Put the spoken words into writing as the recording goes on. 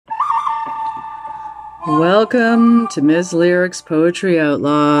Welcome to Ms. Lyric's Poetry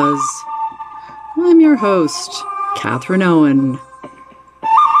Outlaws. I'm your host, Catherine Owen.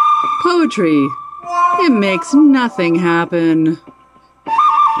 Poetry, it makes nothing happen.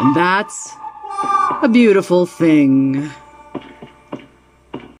 And that's a beautiful thing.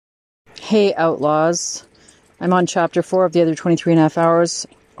 Hey, Outlaws. I'm on chapter 4 of the other 23 and a half hours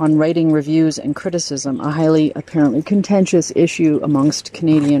on writing reviews and criticism, a highly apparently contentious issue amongst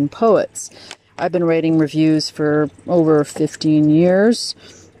Canadian poets. I've been writing reviews for over 15 years.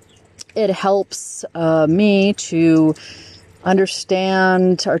 It helps me to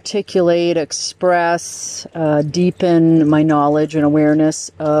understand, articulate, express, deepen my knowledge and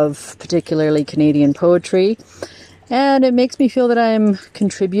awareness of particularly Canadian poetry. And it makes me feel that I'm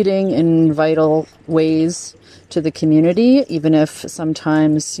contributing in vital ways to the community, even if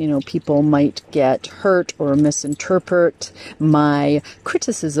sometimes, people might get hurt or misinterpret my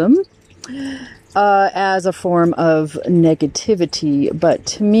criticism as a form of negativity. But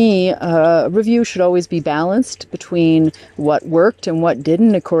to me, a review should always be balanced between what worked and what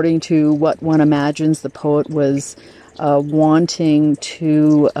didn't, according to what one imagines the poet was wanting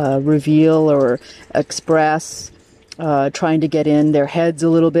to reveal or express, trying to get in their heads a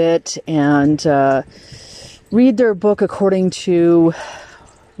little bit and read their book according to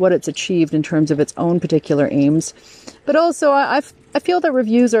what it's achieved in terms of its own particular aims. But also, I feel that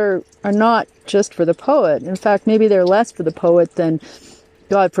reviews are not just for the poet. In fact, maybe they're less for the poet than,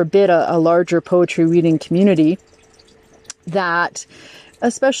 God forbid, a larger poetry reading community. That,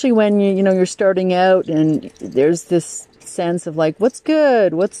 especially when you're starting out and there's this sense of like, what's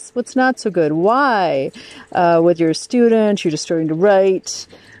good, what's not so good, why? With your students, you're just starting to write,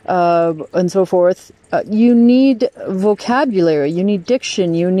 and so forth. You need vocabulary, you need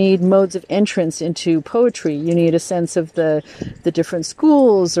diction, you need modes of entrance into poetry, you need a sense of the different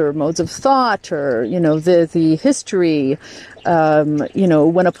schools or modes of thought or, the history.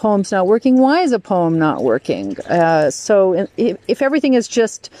 When a poem's not working, why is a poem not working? So if everything is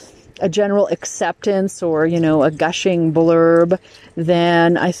just a general acceptance or, a gushing blurb,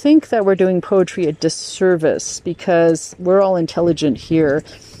 then I think that we're doing poetry a disservice because we're all intelligent here.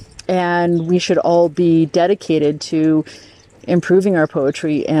 And we should all be dedicated to improving our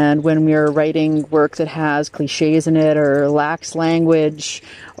poetry. And when we're writing work that has cliches in it or lacks language,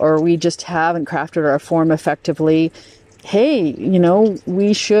 or we just haven't crafted our form effectively, hey,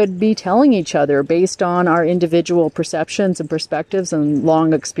 we should be telling each other based on our individual perceptions and perspectives and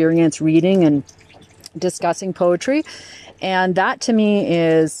long experience reading and discussing poetry. And that to me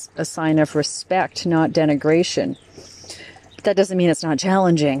is a sign of respect, not denigration. That doesn't mean it's not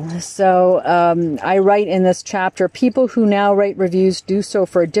challenging. So I write in this chapter, people who now write reviews do so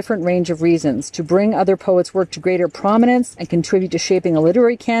for a different range of reasons: to bring other poets' work to greater prominence and contribute to shaping a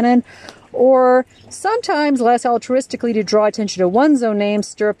literary canon, or sometimes less altruistically to draw attention to one's own name,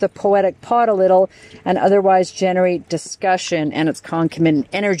 stir up the poetic pot a little, and otherwise generate discussion and its concomitant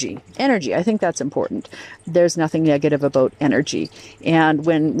energy. Energy, I think that's important. There's nothing negative about energy. And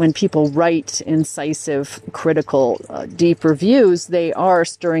when people write incisive, critical, deep reviews, they are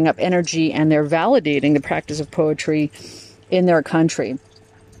stirring up energy and they're validating the practice of poetry in their country.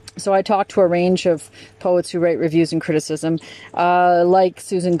 So I talked to a range of poets who write reviews and criticism, like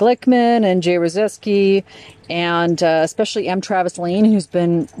Susan Glickman and Jay Rosiski, and especially M. Travis Lane, who's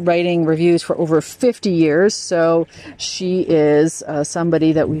been writing reviews for over 50 years. So she is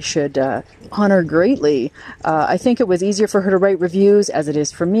somebody that we should honor greatly. I think it was easier for her to write reviews as it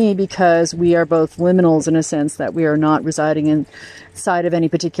is for me, because we are both liminals in a sense that we are not residing inside of any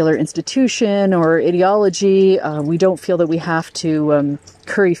particular institution or ideology. We don't feel that we have to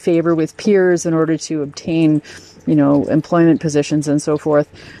curry favor with peers in order to obtain employment positions and so forth.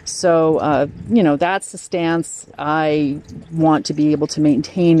 So, that's the stance I want to be able to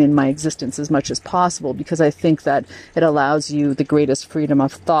maintain in my existence as much as possible, because I think that it allows you the greatest freedom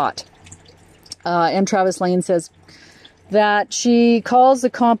of thought. M. Travis Lane says that she calls the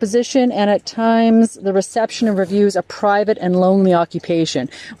composition and at times the reception of reviews a private and lonely occupation.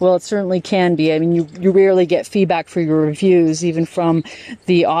 Well, it certainly can be. I mean, you rarely get feedback for your reviews, even from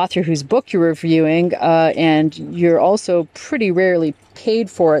the author whose book you're reviewing, and you're also pretty rarely paid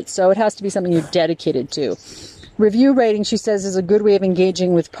for it. So it has to be something you're dedicated to. Review writing, she says, is a good way of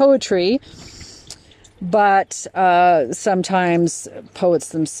engaging with poetry. But sometimes poets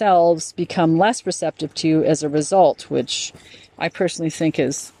themselves become less receptive to as a result, which I personally think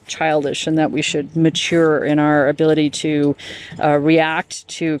is childish, and that we should mature in our ability to react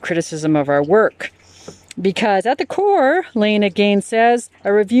to criticism of our work. Because at the core, Lane again says,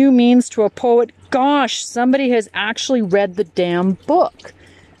 a review means to a poet, gosh, somebody has actually read the damn book.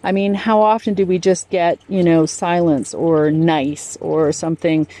 I mean, how often do we just get, silence or nice or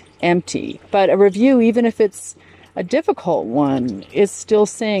something empty? But a review, even if it's a difficult one, is still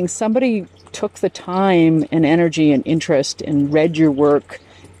saying somebody took the time and energy and interest and read your work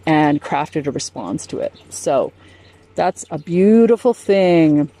and crafted a response to it. So that's a beautiful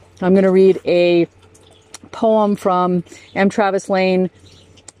thing. I'm going to read a poem from M. Travis Lane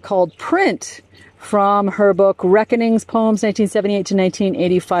called Print, from her book Reckonings, Poems 1978 to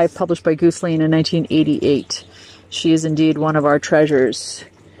 1985, published by Goose Lane in 1988. She is indeed one of our treasures.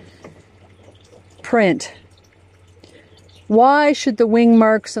 Print. Why should the wing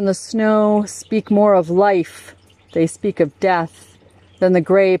marks on the snow speak more of life? They speak of death than the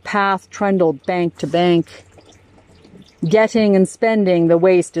gray path trundled bank to bank. Getting and spending, the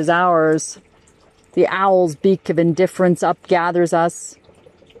waste is ours. The owl's beak of indifference upgathers us.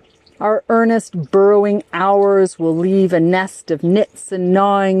 Our earnest burrowing hours will leave a nest of nits and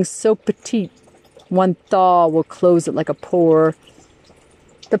gnawings so petite, one thaw will close it like a pore.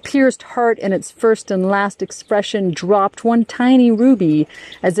 The pierced heart in its first and last expression dropped one tiny ruby,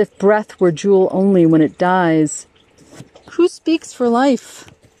 as if breath were jewel only when it dies. Who speaks for life?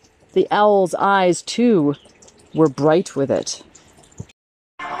 The owl's eyes, too, were bright with it.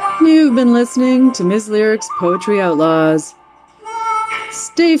 You've been listening to Ms. Lyric's Poetry Outlaws.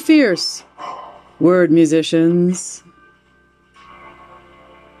 Stay fierce, word musicians.